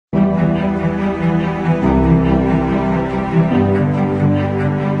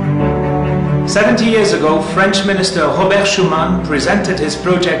70 years ago, French Minister Robert Schuman presented his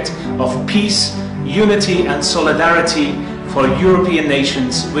project of peace, unity and solidarity for European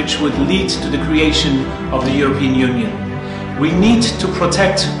nations, which would lead to the creation of the European Union. We need to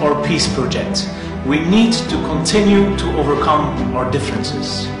protect our peace project. We need to continue to overcome our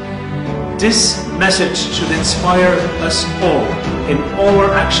differences. This message should inspire us all in all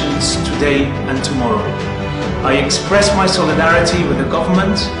our actions today and tomorrow. I express my solidarity with the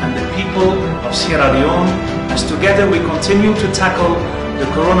government and the people of Sierra Leone as together we continue to tackle the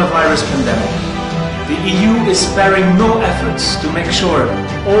coronavirus pandemic. The EU is sparing no efforts to make sure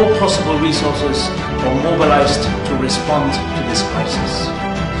all possible resources are mobilized to respond to this crisis.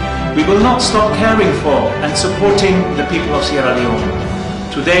 We will not stop caring for and supporting the people of Sierra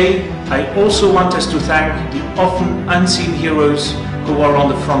Leone. Today, I also want us to thank the often unseen heroes who are on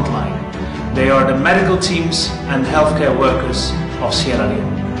the front line. They are the medical teams and healthcare workers of Sierra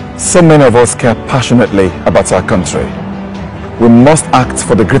Leone. So many of us care passionately about our country. We must act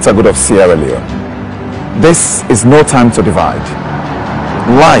for the greater good of Sierra Leone. This is no time to divide.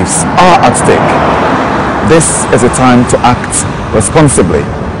 Lives are at stake. This is a time to act responsibly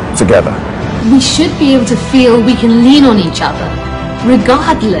together. We should be able to feel we can lean on each other,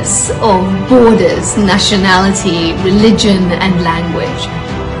 regardless of borders, nationality, religion and language.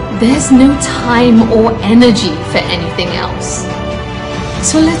 There's no time or energy for anything else.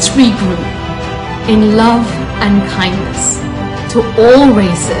 So let's regroup in love and kindness to all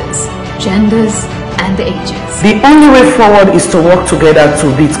races, genders and ages. The only way forward is to work together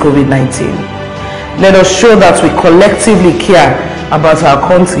to beat COVID-19. Let us show that we collectively care about our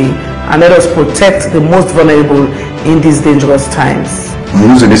country and let us protect the most vulnerable in these dangerous times. I'm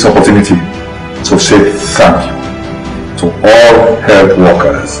using this opportunity to say thank you to all health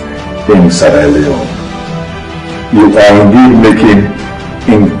workers in Sierra Leone. You are indeed making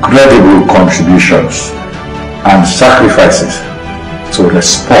incredible contributions and sacrifices to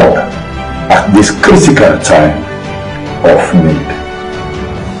respond at this critical time of need.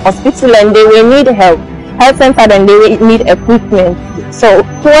 Hospital and they will need help. Health center and they will need equipment. So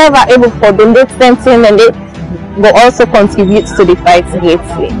whoever able to donate something and they will also contribute to the fight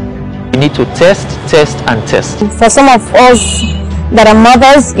greatly. We need to test and test. For some of us that are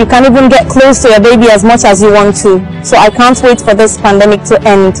mothers, you can't even get close to your baby as much as you want to. So I can't wait for this pandemic to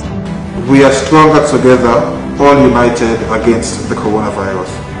end. We are stronger together, all united against the coronavirus.